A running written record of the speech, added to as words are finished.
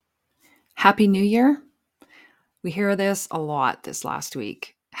Happy New Year. We hear this a lot this last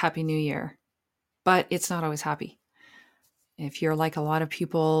week. Happy New Year. But it's not always happy. If you're like a lot of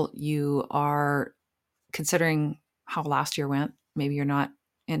people, you are considering how last year went. Maybe you're not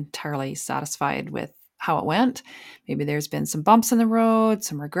entirely satisfied with how it went. Maybe there's been some bumps in the road,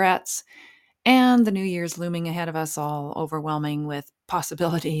 some regrets, and the new year's looming ahead of us, all overwhelming with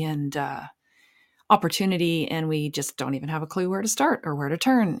possibility and opportunity, and we just don't even have a clue where to start or where to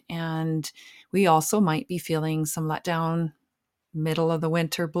turn. And we also might be feeling some letdown, middle of the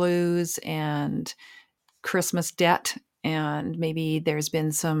winter blues, and Christmas debt. And maybe there's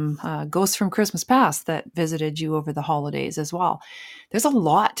been some ghosts from Christmas past that visited you over the holidays as well. There's a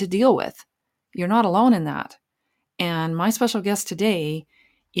lot to deal with. You're not alone in that. And my special guest today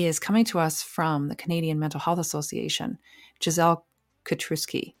is coming to us from the Canadian Mental Health Association. Giselle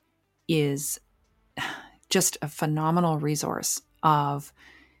Kutrowski is just a phenomenal resource of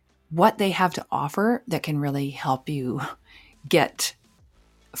what they have to offer that can really help you get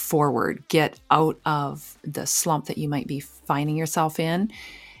forward, get out of the slump that you might be finding yourself in.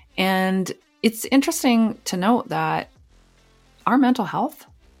 And it's interesting to note that our mental health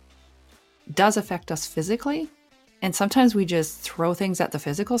does affect us physically. And sometimes we just throw things at the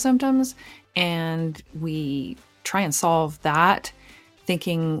physical symptoms and we try and solve that,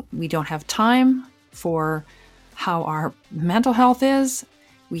 thinking we don't have time for how our mental health is.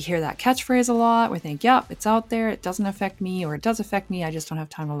 We hear that catchphrase a lot. We think, yep, it's out there. It doesn't affect me, or it does affect me. I just don't have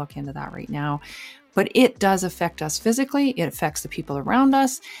time to look into that right now. But it does affect us physically. It affects the people around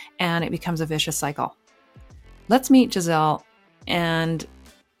us, and it becomes a vicious cycle. Let's meet Giselle. And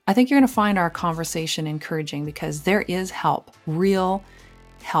I think you're going to find our conversation encouraging because there is help, real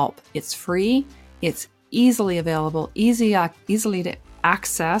help. It's free. It's easily available, easily to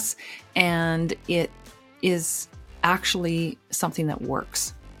access, and it is actually something that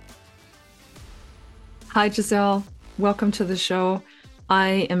works. Hi, Giselle. Welcome to the show.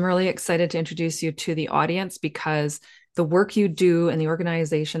 I am really excited to introduce you to the audience because the work you do and the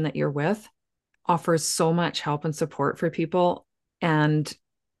organization that you're with offers so much help and support for people. And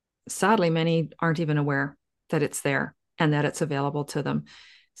sadly, many aren't even aware that it's there and that it's available to them.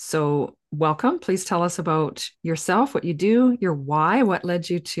 So welcome. Please tell us about yourself, what you do, your why, what led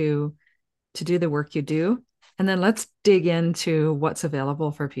you to do the work you do. And then let's dig into what's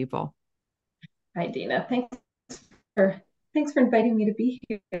available for people. Hi, Dina. For thanks for inviting me to be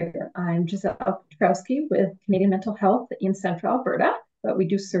here. I'm Giselle Kutrowski with Canadian Mental Health in Central Alberta, but we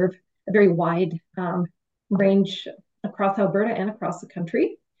do serve a very wide range across Alberta and across the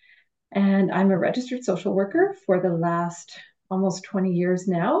country. And I'm a registered social worker for the last almost 20 years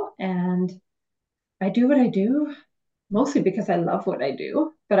now. And I do what I do mostly because I love what I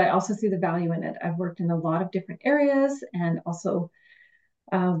do, but I also see the value in it. I've worked in a lot of different areas and also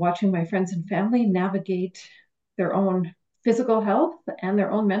watching my friends and family navigate their own physical health and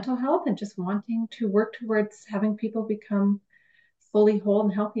their own mental health, and just wanting to work towards having people become fully whole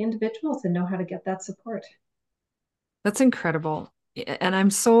and healthy individuals and know how to get that support. That's incredible. And I'm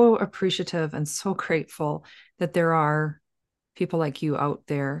so appreciative and so grateful that there are people like you out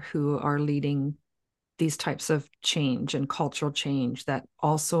there who are leading these types of change and cultural change that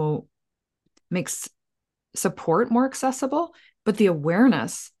also makes support more accessible, but the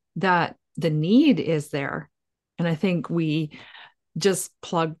awareness that the need is there. And I think we just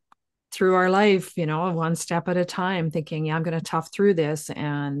plug through our life, one step at a time, thinking, yeah, I'm going to tough through this.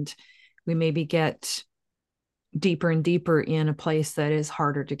 And we maybe get deeper and deeper in a place that is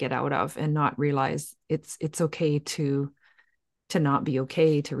harder to get out of and not realize it's okay to not be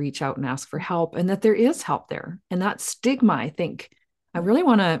okay, to reach out and ask for help, and that there is help there. And that stigma, I think, I really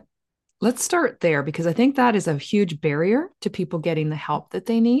want to let's start there because I think that is a huge barrier to people getting the help that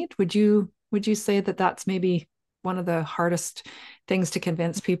they need. Would you say that that's maybe one of the hardest things to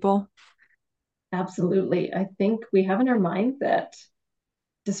convince people? Absolutely. I think we have in our mind that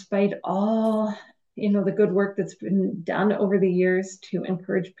despite all the good work that's been done over the years to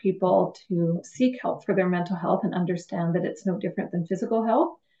encourage people to seek help for their mental health and understand that it's no different than physical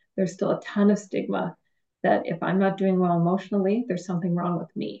health, there's still a ton of stigma that if I'm not doing well emotionally, there's something wrong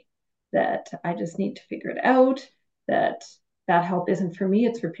with me, that I just need to figure it out, that that help isn't for me,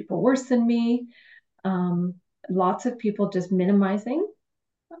 it's for people worse than me. um, Lots of people just minimizing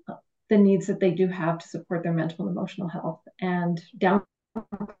the needs that they do have to support their mental and emotional health, and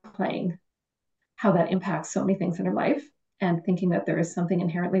downplaying how that impacts so many things in their life, and thinking that there is something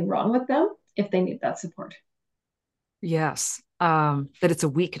inherently wrong with them if they need that support. Yes. That it's a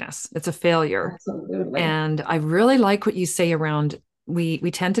weakness, it's a failure. Absolutely. And I really like what you say around we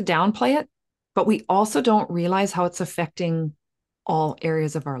tend to downplay it, but we also don't realize how it's affecting all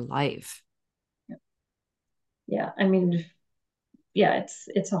areas of our life. Yeah, I mean, yeah,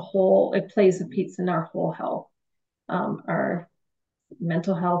 it's a whole, it plays a piece in our whole health. Our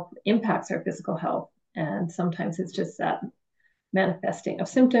mental health impacts our physical health. And sometimes it's just that manifesting of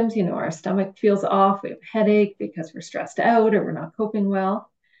symptoms. Our stomach feels off, we have a headache because we're stressed out or we're not coping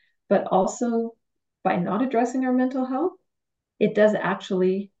well. But also, by not addressing our mental health, it does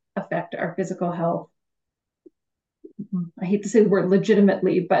actually affect our physical health. I hate to say the word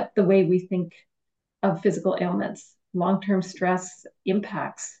legitimately, but the way we think of physical ailments, long-term stress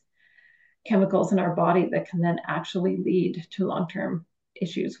impacts chemicals in our body that can then actually lead to long-term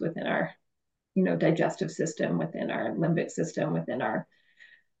issues within our digestive system, within our limbic system, within our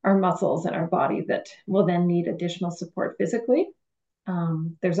muscles and our body that will then need additional support physically.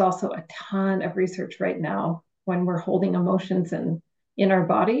 There's also a ton of research right now when we're holding emotions in our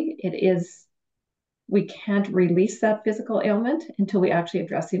body. We can't release that physical ailment until we actually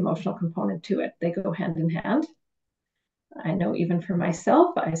address the emotional component to it. They go hand in hand. I know even for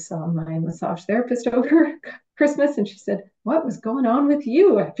myself, I saw my massage therapist over Christmas and she said, "What was going on with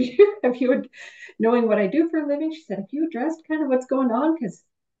you? Have you knowing what I do for a living?" She said, "Have you addressed kind of what's going on? Because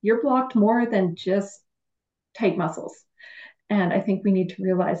you're blocked more than just tight muscles." And I think we need to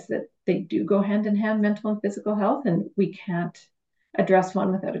realize that they do go hand in hand, mental and physical health, and we can't address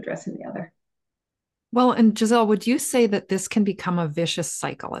one without addressing the other. Well, and Giselle, would you say that this can become a vicious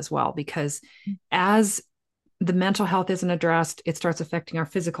cycle as well? Because as the mental health isn't addressed, it starts affecting our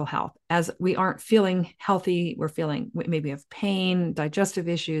physical health. As we aren't feeling healthy, we're feeling maybe have pain, digestive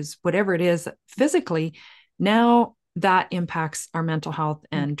issues, whatever it is physically. Now that impacts our mental health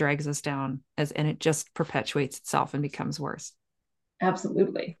and drags us down and it just perpetuates itself and becomes worse.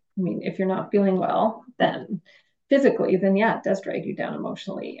 Absolutely. I mean, if you're not feeling well, then physically, then yeah, it does drag you down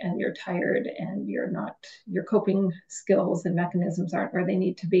emotionally and you're tired and your coping skills and mechanisms aren't where they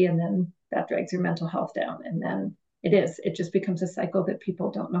need to be. And then that drags your mental health down. And then it just becomes a cycle that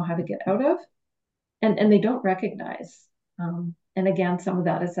people don't know how to get out of and they don't recognize. And again, some of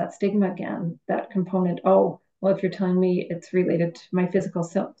that is that stigma again, that component. Oh, well, if you're telling me it's related to my physical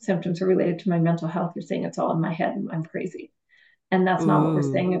symptoms are related to my mental health, you're saying it's all in my head and I'm crazy. And that's not what we're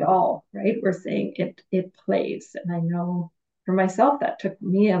Ooh. saying at all, right? We're saying it plays. And I know for myself that took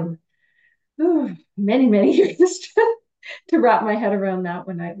me many years to wrap my head around that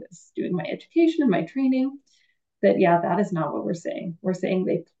when I was doing my education and my training. That yeah, that is not what we're saying. We're saying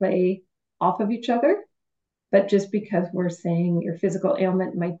they play off of each other, but just because we're saying your physical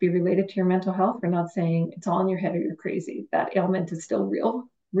ailment might be related to your mental health, we're not saying it's all in your head or you're crazy. That ailment is still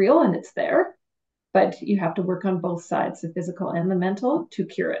real and it's there, but you have to work on both sides, the physical and the mental, to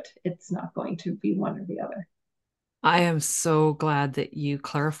cure it. It's not going to be one or the other. I am so glad that you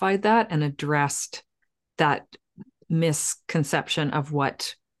clarified that and addressed that misconception of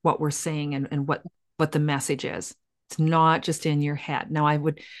what we're saying and what the message is. It's not just in your head. Now,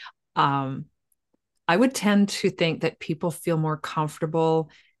 um, I would tend to think that people feel more comfortable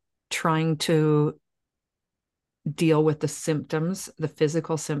trying to deal with the symptoms, the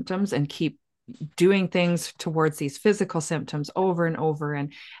physical symptoms, and keep doing things towards these physical symptoms over and over,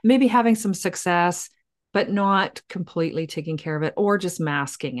 and maybe having some success, but not completely taking care of it or just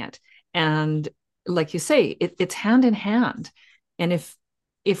masking it. And like you say, it's hand in hand. And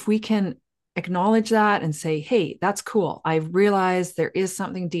if we can acknowledge that and say, hey, that's cool. I realize there is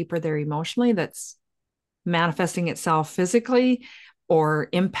something deeper there emotionally that's manifesting itself physically or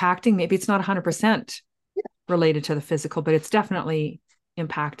impacting. Maybe it's not 100% related to the physical, but it's definitely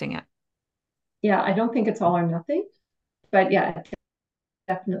impacting it. Yeah, I don't think it's all or nothing, but yeah, it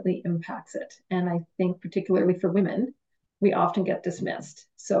definitely impacts it. And I think, particularly for women, we often get dismissed.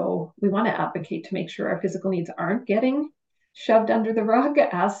 So we want to advocate to make sure our physical needs aren't getting shoved under the rug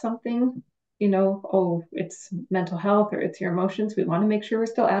as something, oh, it's mental health or it's your emotions. We want to make sure we're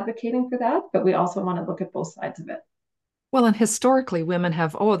still advocating for that, but we also want to look at both sides of it. Well, and historically, women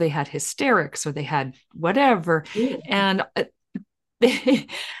have, oh, they had hysterics or they had whatever. And they,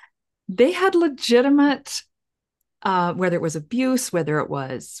 they had legitimate, whether it was abuse, whether it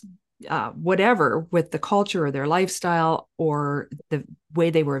was whatever with the culture or their lifestyle or the way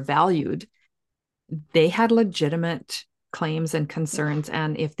they were valued, they had legitimate claims and concerns.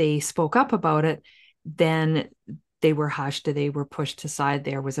 And if they spoke up about it, then they were hushed, they were pushed aside.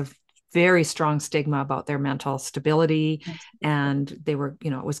 There was a very strong stigma about their mental stability, and they were,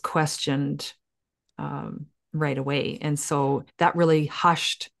 it was questioned right away. And so that really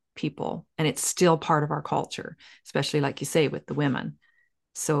hushed people. And it's still part of our culture, especially like you say, with the women.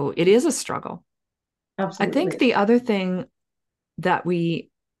 So it is a struggle. I think Absolutely. the other thing that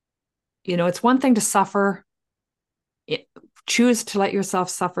it's one thing to suffer choose to let yourself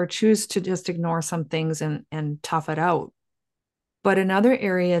suffer, choose to just ignore some things and tough it out. But another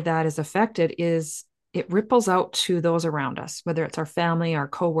area that is affected is it ripples out to those around us, whether it's our family, our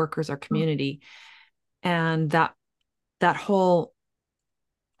coworkers, our community, and that whole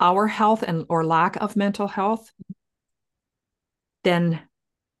our health and or lack of mental health then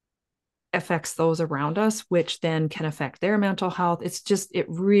affects those around us, which then can affect their mental health. It's just, it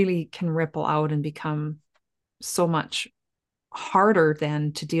really can ripple out and become so much harder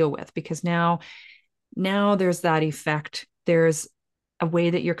then to deal with because now there's that effect. There's a way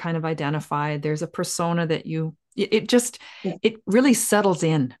that you're kind of identified. There's a persona that it just, Yeah. it really settles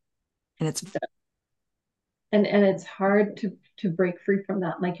in and it's, And it's hard to break free from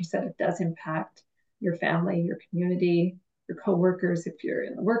that. Like you said, it does impact your family, your community, your coworkers, if you're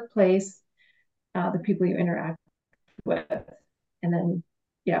in the workplace, the people you interact with. And then,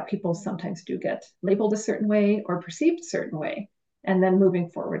 yeah, people sometimes do get labeled a certain way or perceived a certain way. And then moving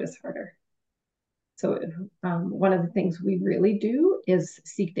forward is harder. So, one of the things we really do is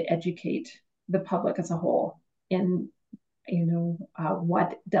seek to educate the public as a whole in,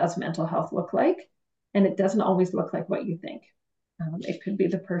 what does mental health look like? And it doesn't always look like what you think. It could be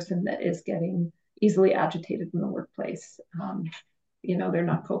the person that is getting easily agitated in the workplace. They're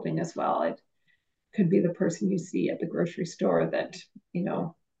not coping as well. It could be the person you see at the grocery store that,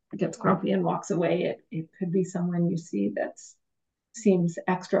 gets grumpy and walks away. It could be someone you see that seems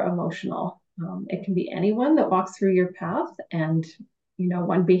extra emotional. It can be anyone that walks through your path. And,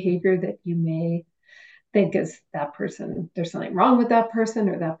 one behavior that you may think is that person, there's something wrong with that person,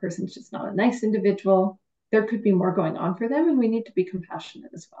 or that person's just not a nice individual. There could be more going on for them, and we need to be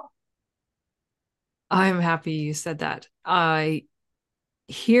compassionate as well. I'm happy you said that. I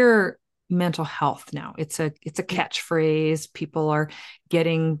hear mental health now. It's a catchphrase. People are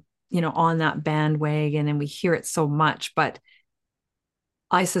getting, on that bandwagon and we hear it so much, but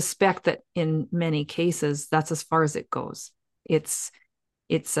I suspect that in many cases that's as far as it goes. It's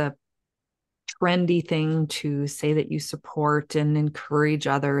it's a trendy thing to say that you support and encourage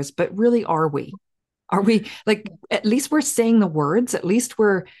others, but really are we? Are we like at least we're saying the words, at least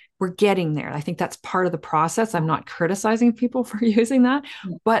we're getting there. I think that's part of the process. I'm not criticizing people for using that,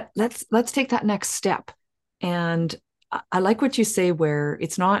 but let's take that next step. And I like what you say where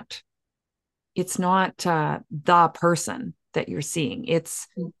it's not the person that you're seeing. It's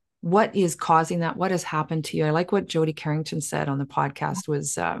what is causing that, what has happened to you. I like what Jody Carrington said on the podcast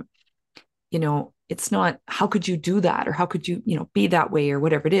was it's not how could you do that or how could you, be that way or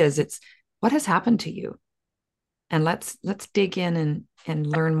whatever it is. It's what has happened to you. And let's dig in and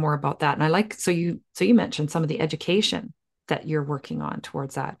learn more about that. And I like so you mentioned some of the education that you're working on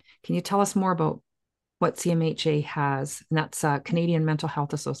towards that. Can you tell us more about what CMHA has? And that's Canadian Mental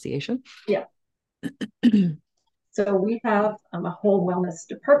Health Association. Yeah. So we have a whole wellness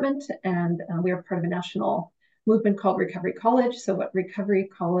department, and we are part of a national movement called Recovery College. So what Recovery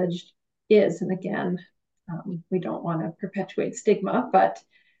College is, and again, we don't want to perpetuate stigma, but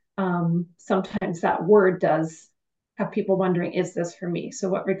sometimes that word does have people wondering, is this for me? So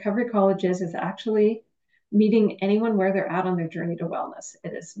what Recovery College is actually meeting anyone where they're at on their journey to wellness.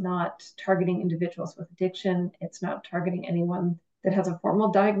 It is not targeting individuals with addiction. It's not targeting anyone that has a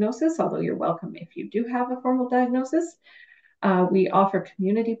formal diagnosis, although you're welcome if you do have a formal diagnosis. We offer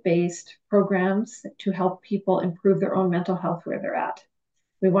community-based programs to help people improve their own mental health where they're at.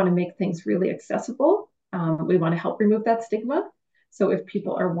 We want to make things really accessible. We want to help remove that stigma. So if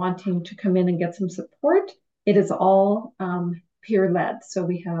people are wanting to come in and get some support, it is all peer-led. So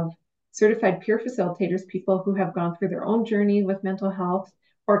we have certified peer facilitators, people who have gone through their own journey with mental health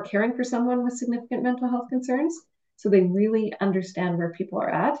or caring for someone with significant mental health concerns. So they really understand where people are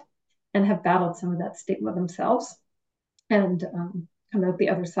at and have battled some of that stigma themselves and come out the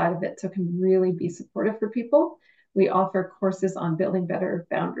other side of it. So it can really be supportive for people. We offer courses on building better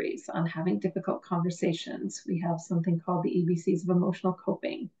boundaries, on having difficult conversations. We have something called the EBCs of emotional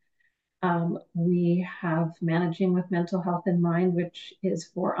coping. We have managing with mental health in mind, which is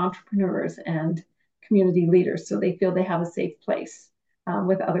for entrepreneurs and community leaders, so they feel they have a safe place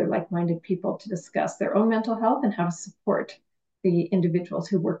with other like-minded people to discuss their own mental health and how to support the individuals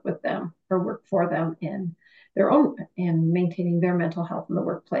who work with them or work for them in their own in maintaining their mental health in the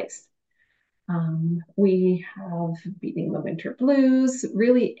workplace. We have beating the winter blues,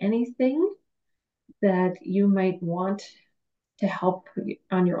 really anything that you might want to help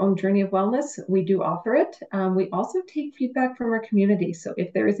on your own journey of wellness, we do offer it. We also take feedback from our community. So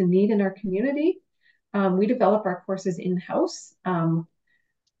if there is a need in our community, we develop our courses in-house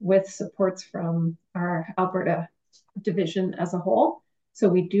with supports from our Alberta division as a whole. So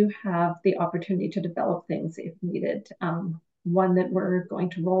we do have the opportunity to develop things if needed. one that we're going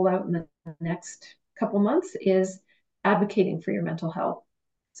to roll out in the next couple months is advocating for your mental health.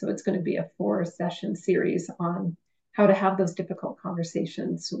 So it's going to be a 4-session series on how to have those difficult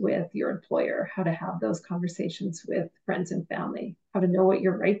conversations with your employer, how to have those conversations with friends and family, how to know what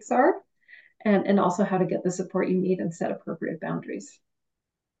your rights are, and also how to get the support you need and set appropriate boundaries.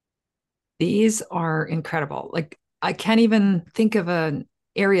 These are incredible. Like, I can't even think of an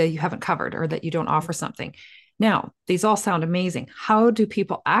area you haven't covered or that you don't offer something. Now, these all sound amazing. How do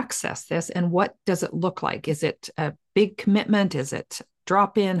people access this and what does it look like? Is it a big commitment? Is it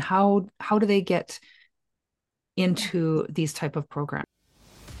drop in? How do they get into these type of programs?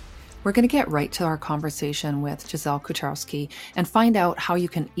 We're going to get right to our conversation with Giselle Kutrowski and find out how you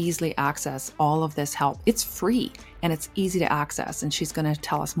can easily access all of this help. It's free and it's easy to access, and she's going to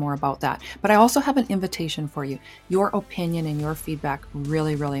tell us more about that. But I also have an invitation for you. Your opinion and your feedback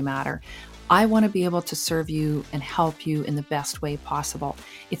really, really matter. I want to be able to serve you and help you in the best way possible.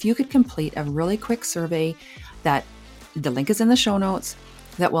 If you could complete a really quick survey that the link is in the show notes,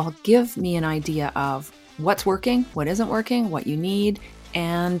 that will give me an idea of what's working, what isn't working, what you need,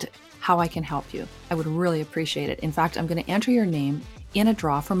 and how I can help you. I would really appreciate it. In fact, I'm going to enter your name in a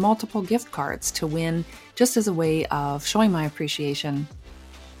draw for multiple gift cards to win, just as a way of showing my appreciation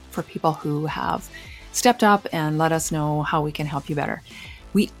for people who have stepped up and let us know how we can help you better.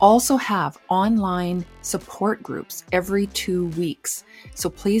 We also have online support groups every 2 weeks. So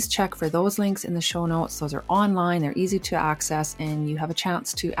please check for those links in the show notes. Those are online, they're easy to access, and you have a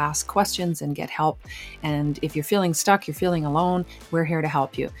chance to ask questions and get help. And if you're feeling stuck, you're feeling alone, we're here to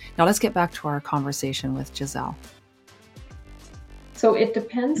help you. Now let's get back to our conversation with Giselle. So it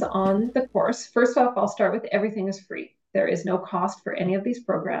depends on the course. First off, I'll start with everything is free. There is no cost for any of these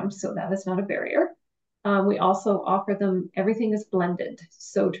programs, so that is not a barrier. We also offer them, everything is blended.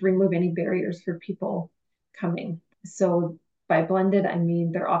 So to remove any barriers for people coming. So by blended, I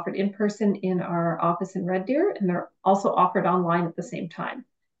mean they're offered in person in our office in Red Deer, and they're also offered online at the same time.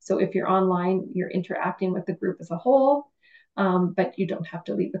 So if you're online, you're interacting with the group as a whole, but you don't have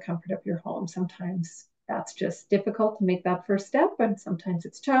to leave the comfort of your home. Sometimes that's just difficult to make that first step, and sometimes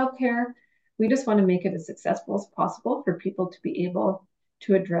it's childcare. We just want to make it as accessible as possible for people to be able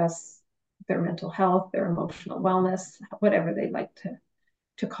to address their mental health, their emotional wellness, whatever they'd like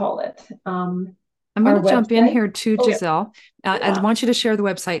to call it. I'm going Our to jump in website. here too, Oh yeah, Giselle. I yeah, want you to share the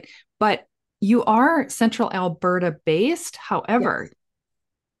website, but you are Central Alberta based. However, yes,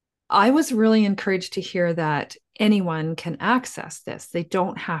 I was really encouraged to hear that anyone can access this. They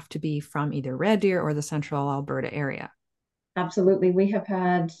don't have to be from either Red Deer or the Central Alberta area. absolutely. We have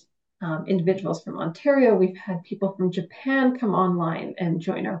had individuals from Ontario. We've had people from Japan come online and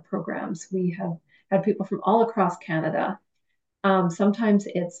join our programs. We have had people from all across Canada. Sometimes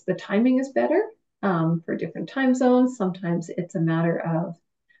it's the timing is better for different time zones. Sometimes it's a matter of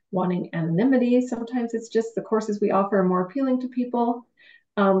wanting anonymity. Sometimes it's just the courses we offer are more appealing to people.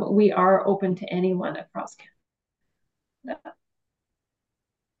 We are open to anyone across Canada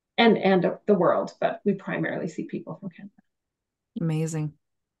and the world, but we primarily see people from Canada. Amazing.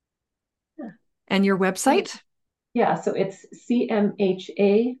 Yeah. And your website? Yeah, so it's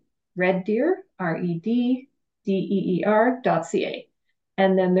CMHA Red Deer, REDDEER.ca.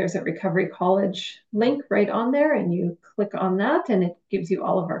 And then there's a Recovery College link right on there, and you click on that, and it gives you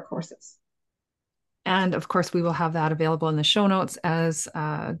all of our courses. And of course, we will have that available in the show notes as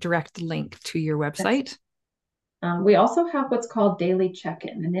a direct link to your That's website. we also have what's called daily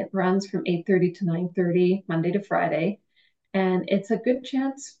check-in, and it runs from 8:30 to 9:30, Monday to Friday. And it's a good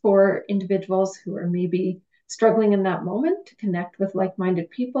chance for individuals who are maybe struggling in that moment to connect with like-minded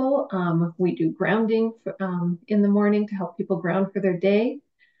people. We do grounding in the morning to help people ground for their day.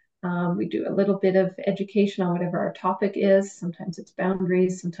 We do a little bit of education on whatever our topic is. Sometimes it's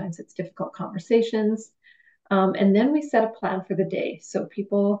boundaries, sometimes it's difficult conversations. And then we set a plan for the day. So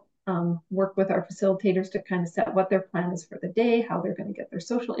people work with our facilitators to kind of set what their plan is for the day, how they're going to get their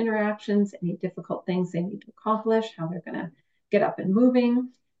social interactions, any difficult things they need to accomplish, how they're going to get up and moving.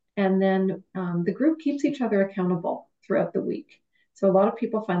 And then the group keeps each other accountable throughout the week. So a lot of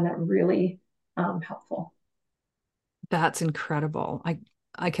people find that really helpful. That's incredible.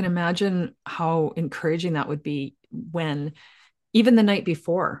 I can imagine how encouraging that would be when even the night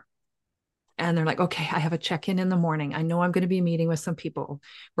before and they're like, okay, I have a check-in in the morning. I know I'm going to be meeting with some people.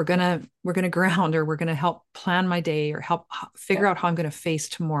 We're going to ground, or we're going to help plan my day, or help figure Yeah. out how I'm going to face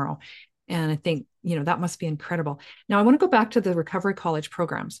tomorrow. And I think, that must be incredible. Now I want to go back to the Recovery College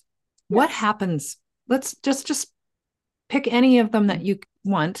programs. What Yes. happens? Let's just pick any of them that you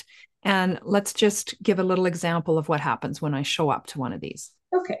want, and let's just give a little example of what happens when I show up to one of these.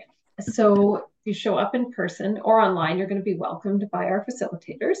 Okay. So you show up in person or online, you're going to be welcomed by our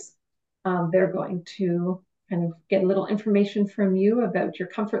facilitators. They're going to kind of get a little information from you about your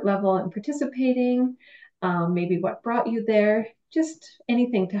comfort level in participating, maybe what brought you there, just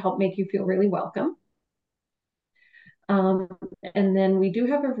anything to help make you feel really welcome. Um, and then we do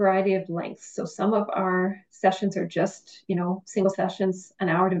have a variety of lengths. So some of our sessions are just, single sessions, an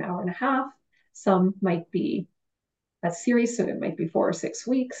hour to an hour and a half. Some might be a series, so it might be 4 or 6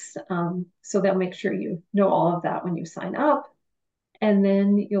 weeks. So they'll make sure you know all of that when you sign up. And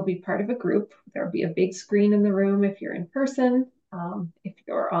then you'll be part of a group. There'll be a big screen in the room if you're in person. If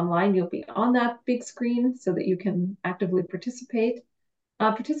you're online, you'll be on that big screen so that you can actively participate.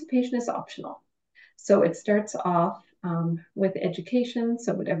 Participation is optional. So it starts off with education.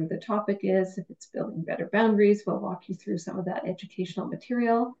 So whatever the topic is, if it's building better boundaries, we'll walk you through some of that educational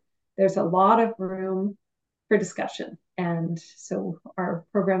material. There's a lot of room for discussion. And so our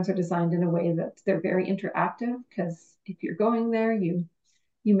programs are designed in a way that they're very interactive, because if you're going there, you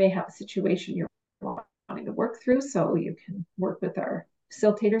may have a situation you're wanting to work through. So you can work with our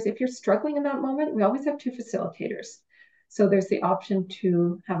facilitators. If you're struggling in that moment, we always have two facilitators. So there's the option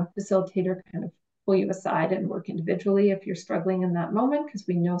to have a facilitator kind of pull you aside and work individually if you're struggling in that moment, because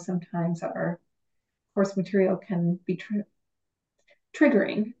we know sometimes our course material can be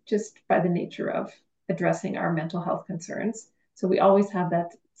triggering just by the nature of addressing our mental health concerns. So we always have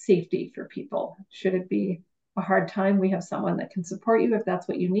that safety for people. Should it be a hard time, we have someone that can support you if that's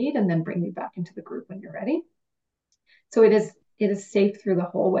what you need, and then bring you back into the group when you're ready. So it is safe through the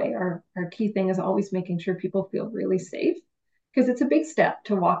whole way. Our key thing is always making sure people feel really safe, because it's a big step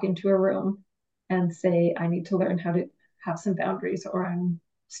to walk into a room and say, I need to learn how to have some boundaries, or I'm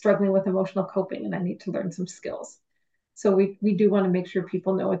struggling with emotional coping and I need to learn some skills. So we do want to make sure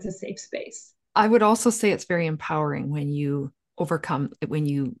people know it's a safe space. I would also say it's very empowering when you overcome, when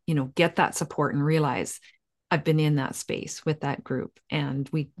you get that support and realize I've been in that space with that group, and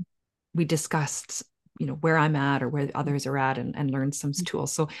we discussed, where I'm at or where others are at, and learned some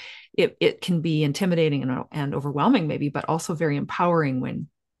tools. So it can be intimidating and overwhelming maybe, but also very empowering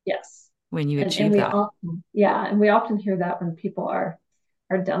Yes. when you And achieve we that. often, yeah, and we often hear that when people are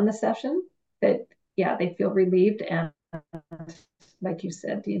done the session, that yeah, they feel relieved and, like you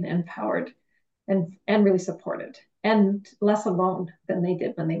said, Dean, empowered and really supported and less alone than they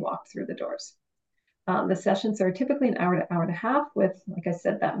did when they walked through the doors. The sessions are typically an hour to hour and a half with, like I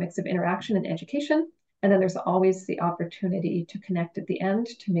said, that mix of interaction and education. And then there's always the opportunity to connect at the end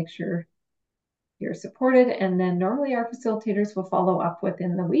to make sure you're supported. And then normally our facilitators will follow up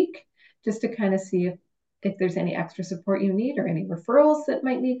within the week just to kind of see if there's any extra support you need or any referrals that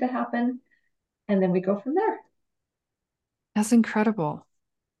might need to happen. And then we go from there. That's incredible.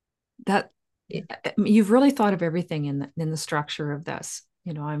 That Yeah. you've really thought of everything in the structure of this.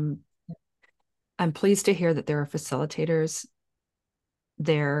 I'm pleased to hear that there are facilitators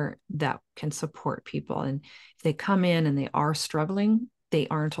there that can support people. And if they come in and they are struggling, they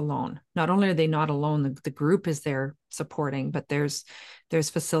aren't alone. Not only are they not alone, the group is there supporting, but there's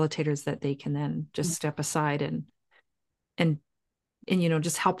facilitators that they can then just step aside and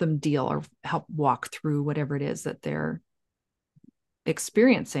just help them deal or help walk through whatever it is that they're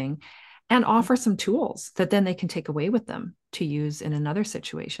experiencing, and offer some tools that then they can take away with them to use in another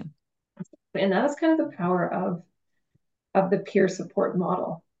situation. And that is kind of the power of the peer support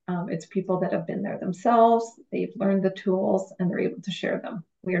model. It's people that have been there themselves, they've learned the tools, and they're able to share them.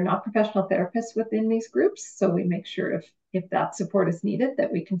 We are not professional therapists within these groups, so we make sure if that support is needed,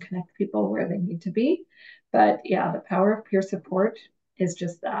 that we can connect people where they need to be. But yeah, the power of peer support is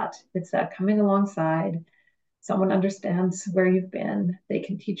just that. It's that coming alongside. Someone understands where you've been. They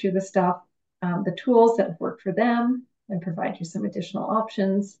can teach you the stuff, the tools that have worked for them, and provide you some additional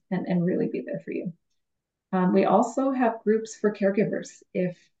options, and really be there for you. We also have groups for caregivers.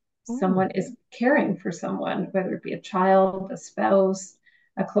 If Oh, someone is caring for someone, whether it be a child, a spouse,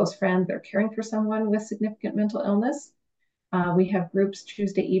 a close friend, they're caring for someone with significant mental illness, we have groups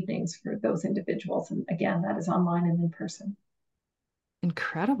Tuesday evenings for those individuals. And again, that is online and in person.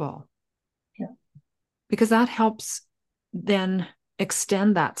 incredible. Yeah. Because that helps then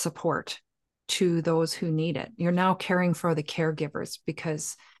extend that support to those who need it. You're now caring for the caregivers,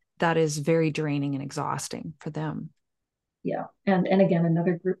 because that is very draining and exhausting for them. Yeah. And again,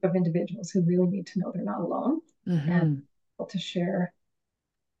 another group of individuals who really need to know they're not alone and Mm-hmm. able to share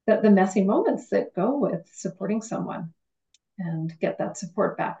the messy moments that go with supporting someone and get that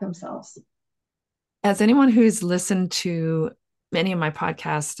support back themselves. As anyone who's listened to many of my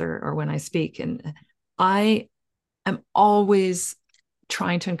podcasts, or when I speak, and I am always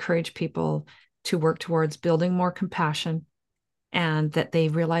trying to encourage people to work towards building more compassion, and that they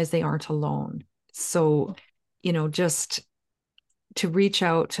realize they aren't alone. So, just to reach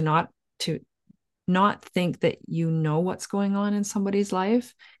out, to not think that you know what's going on in somebody's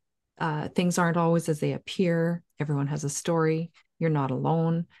life. Things aren't always as they appear. Everyone has a story. You're not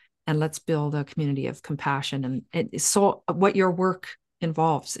alone. And let's build a community of compassion. And so, what your work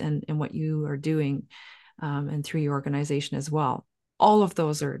involves and what you are doing, and through your organization as well, all of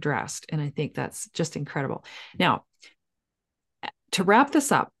those are addressed. And I think that's just incredible. Now, to wrap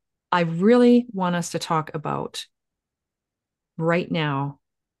this up, I really want us to talk about right now,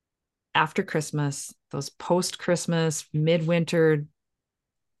 after Christmas, those post Christmas, midwinter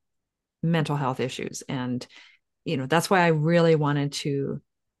mental health issues. And, that's why I really wanted to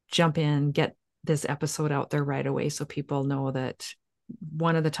jump in, get this episode out there right away so people know that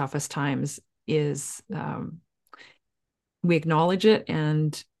one of the toughest times is, we acknowledge it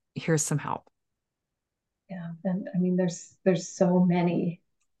and here's some help. Yeah, and I mean, there's so many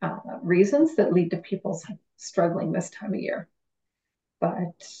reasons that lead to people struggling this time of year,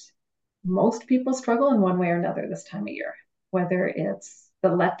 but most people struggle in one way or another this time of year, whether it's the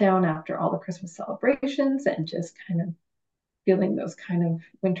letdown after all the Christmas celebrations and just kind of feeling those kind of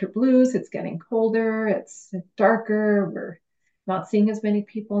winter blues. It's getting colder, it's darker, we're not seeing as many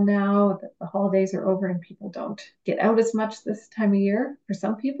people now that the holidays are over and people don't get out as much this time of year. For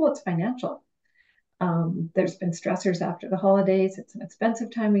some people, it's financial. There's been stressors after the holidays. It's an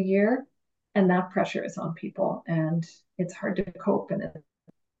expensive time of year, and that pressure is on people, and it's hard to cope, and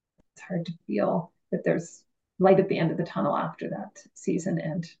it's hard to feel that there's light at the end of the tunnel after that season.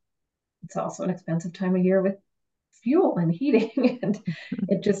 And it's also an expensive time of year with fuel and heating, and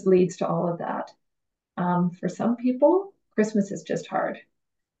it just leads to all of that. For some people, Christmas is just hard,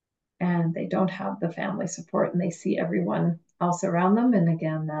 and they don't have the family support, and they see everyone else around them. And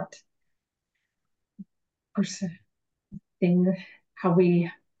again, that thing, how we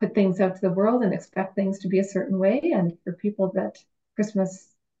put things out to the world and expect things to be a certain way. And for people that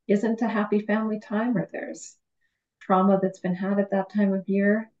Christmas isn't a happy family time, or there's trauma that's been had at that time of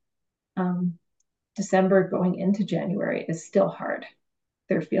year, um, December going into January is still hard.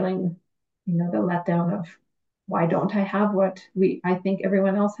 They're feeling, the letdown of why don't I have what I think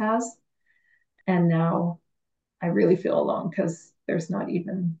everyone else has? And now I really feel alone because there's not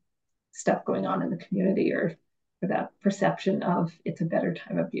even stuff going on in the community, or for that perception of it's a better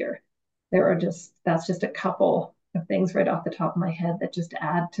time of year. That's just a couple of things right off the top of my head that just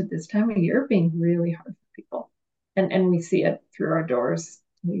add to this time of year being really hard for people. And we see it through our doors.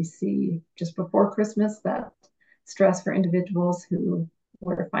 We see just before Christmas that stress for individuals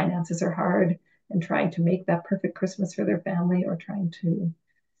where finances are hard and trying to make that perfect Christmas for their family, or trying to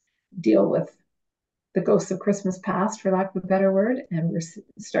deal with the ghosts of Christmas past, for lack of a better word. And we're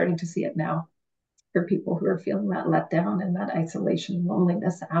starting to see it now for people who are feeling that letdown and that isolation and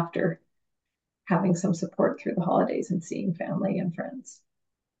loneliness after having some support through the holidays and seeing family and friends.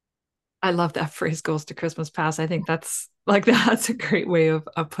 I love that phrase, goes to Christmas past. I think that's like that's a great way of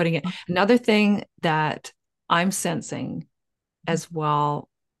putting it. Another thing that I'm sensing as well,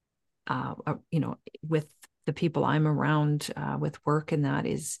 with the people I'm around, with work and that,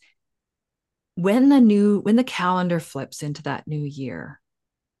 is when the calendar flips into that new year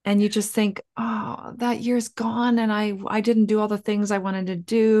and you just think, oh, that year's gone and I didn't do all the things I wanted to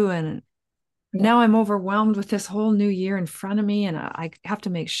do, and Yeah, now I'm overwhelmed with this whole new year in front of me, and I have to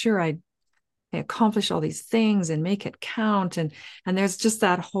make sure I accomplish all these things and make it count. And there's just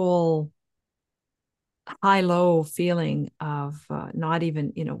that whole high low feeling of, not even,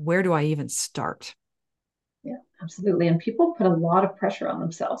 where do I even start? yeah, absolutely. And people put a lot of pressure on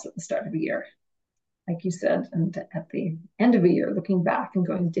themselves at the start of the year, like you said, and at the end of a year, looking back and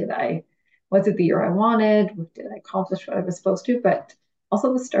going, was it the year I wanted? Did I accomplish what I was supposed to? But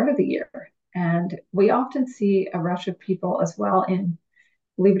also the start of the year. And we often see a rush of people as well in,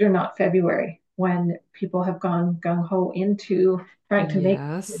 believe it or not, February, when people have gone gung ho into trying to make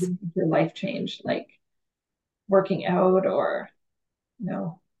Yes. their life change, like working out, or, you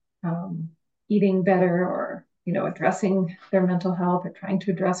know, um, eating better, or, addressing their mental health, or trying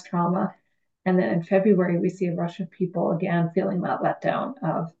to address trauma. And then in February, we see a rush of people again feeling that letdown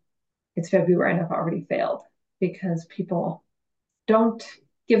of it's February and I've already failed, because people don't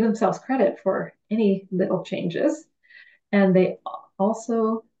give themselves credit for any little changes. And they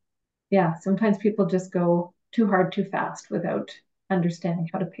also, yeah, sometimes people just go too hard too fast without understanding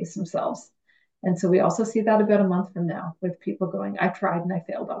how to pace themselves. And so we also see that about a month from now with people going, I tried and I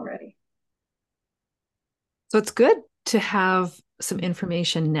failed already. So it's good to have some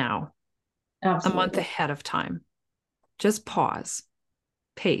information now, a month Absolutely. ahead of time. Just pause,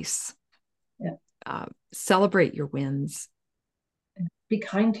 pace, Yeah. celebrate your wins, Be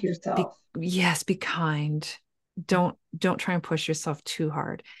kind to yourself. Yes, be kind. Don't try and push yourself too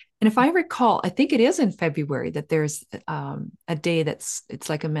hard. And if I recall, I think it is in February that there's a day it's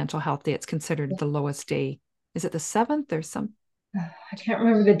like a mental health day. It's considered the lowest day. Is it the 7th or some? I can't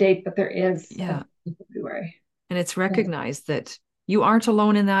remember the date, but there is Yeah. in February. And it's Yeah. recognized that you aren't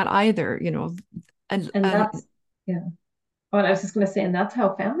alone in that either, you know. And And that's, yeah. Oh, and I was just going to say, and that's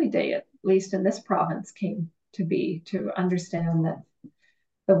how Family Day, at least in this province, came to be, to understand that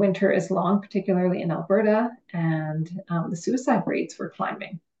the winter is long, particularly in Alberta, and the suicide rates were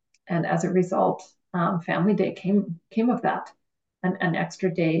climbing. And as a result, Family Day came of that, an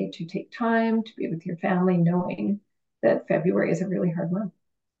extra day to take time to be with your family, knowing that February is a really hard month.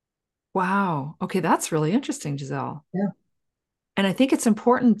 wow. Okay, that's really interesting, Giselle. Yeah, And I think it's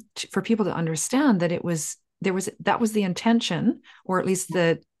important for people to understand that that was the intention, or at least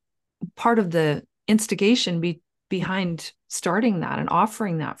the part of the instigation behind starting that and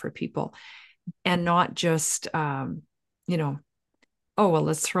offering that for people, and not just you know, oh well,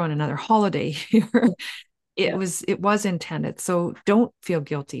 let's throw in another holiday here. yeah, It was intended. So don't feel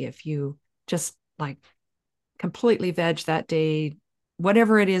guilty if you just like completely veg that day,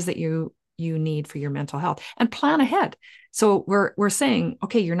 whatever it is that you need for your mental health, and plan ahead. So we're saying,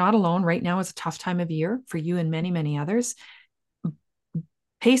 okay, you're not alone. Right now is a tough time of year for you and many others.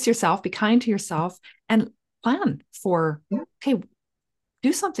 Pace yourself, be kind to yourself, and plan for, yeah. okay,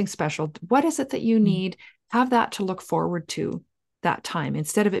 do something special. What is it that you need? Have that to look forward to that time.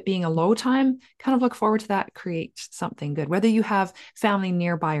 Instead of it being a low time, kind of look forward to that, create something good. Whether you have family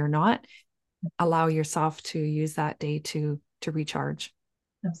nearby or not, allow yourself to use that day to recharge.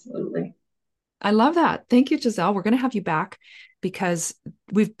 Absolutely. I love that. Thank you, Giselle. We're going to have you back because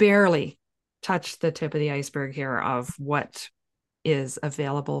we've barely touched the tip of the iceberg here of what is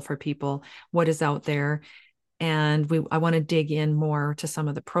available for people, what is out there. And I want to dig in more to some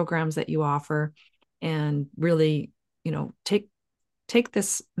of the programs that you offer and really, you know, take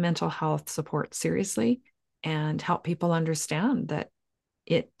this mental health support seriously and help people understand that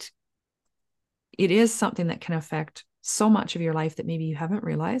it it is something that can affect so much of your life that maybe you haven't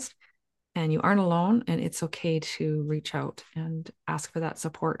realized, and you aren't alone, and it's okay to reach out and ask for that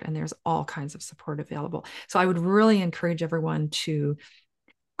support, and there's all kinds of support available. So I would really encourage everyone to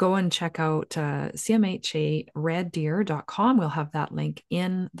go and check out cmhareddeer.com. We'll have that link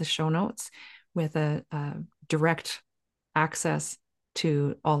in the show notes with a direct access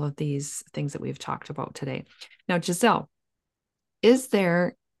to all of these things that we've talked about today. Now, Giselle, is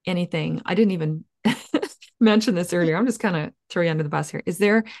there anything, I didn't even mention this earlier, I'm just kind of throw you under the bus here. Is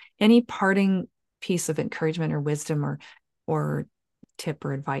there any parting piece of encouragement or wisdom or tip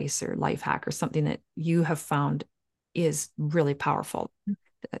or advice or life hack or something that you have found is really powerful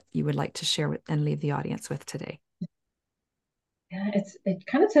that you would like to share with and leave the audience with today? Yeah, it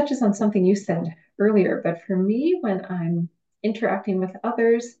kind of touches on something you said earlier, but for me, when I'm interacting with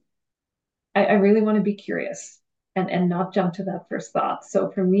others, I really want to be curious and not jump to that first thought.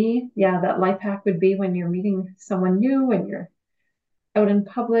 So for me, yeah, that life hack would be when you're meeting someone new and you're out in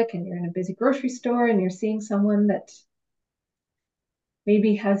public and you're in a busy grocery store and you're seeing someone that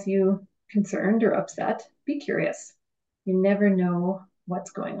maybe has you concerned or upset, be curious. You never know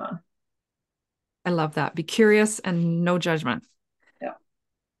what's going on. I love that. Be curious and no judgment, Yeah,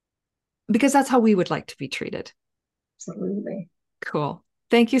 because that's how we would like to be treated. absolutely. Cool.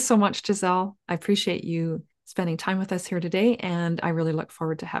 Thank you so much, Giselle. I appreciate you spending time with us here today, and I really look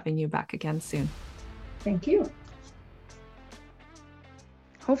forward to having you back again soon. Thank you.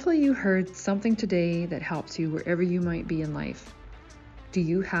 Hopefully, you heard something today that helps you wherever you might be in life. Do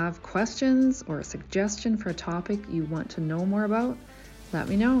you have questions or a suggestion for a topic you want to know more about? Let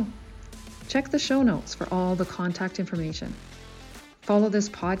me know. Check the show notes for all the contact information. Follow this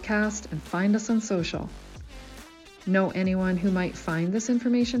podcast and find us on social. Know anyone who might find this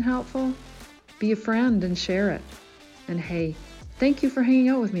information helpful? Be a friend and share it. And hey, thank you for hanging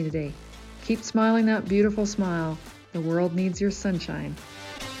out with me today. Keep smiling that beautiful smile. The world needs your sunshine.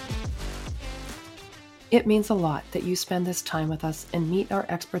 It means a lot that you spend this time with us and meet our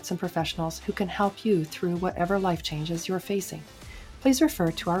experts and professionals who can help you through whatever life changes you're facing. Please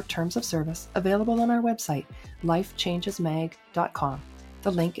refer to our terms of service available on our website, lifechangesmag.com.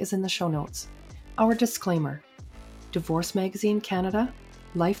 The link is in the show notes. Our disclaimer: Divorce Magazine Canada,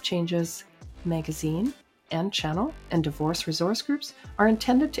 Life Changes Magazine and channel, and divorce resource groups are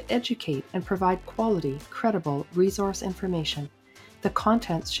intended to educate and provide quality, credible resource information. The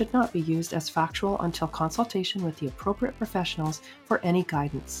contents should not be used as factual until consultation with the appropriate professionals for any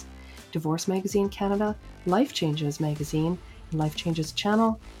guidance. Divorce Magazine Canada, Life Changes Magazine, and Life Changes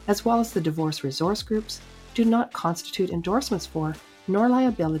channel, as well as the divorce resource groups, do not constitute endorsements for nor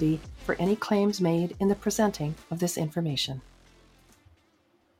liability for any claims made in the presenting of this information.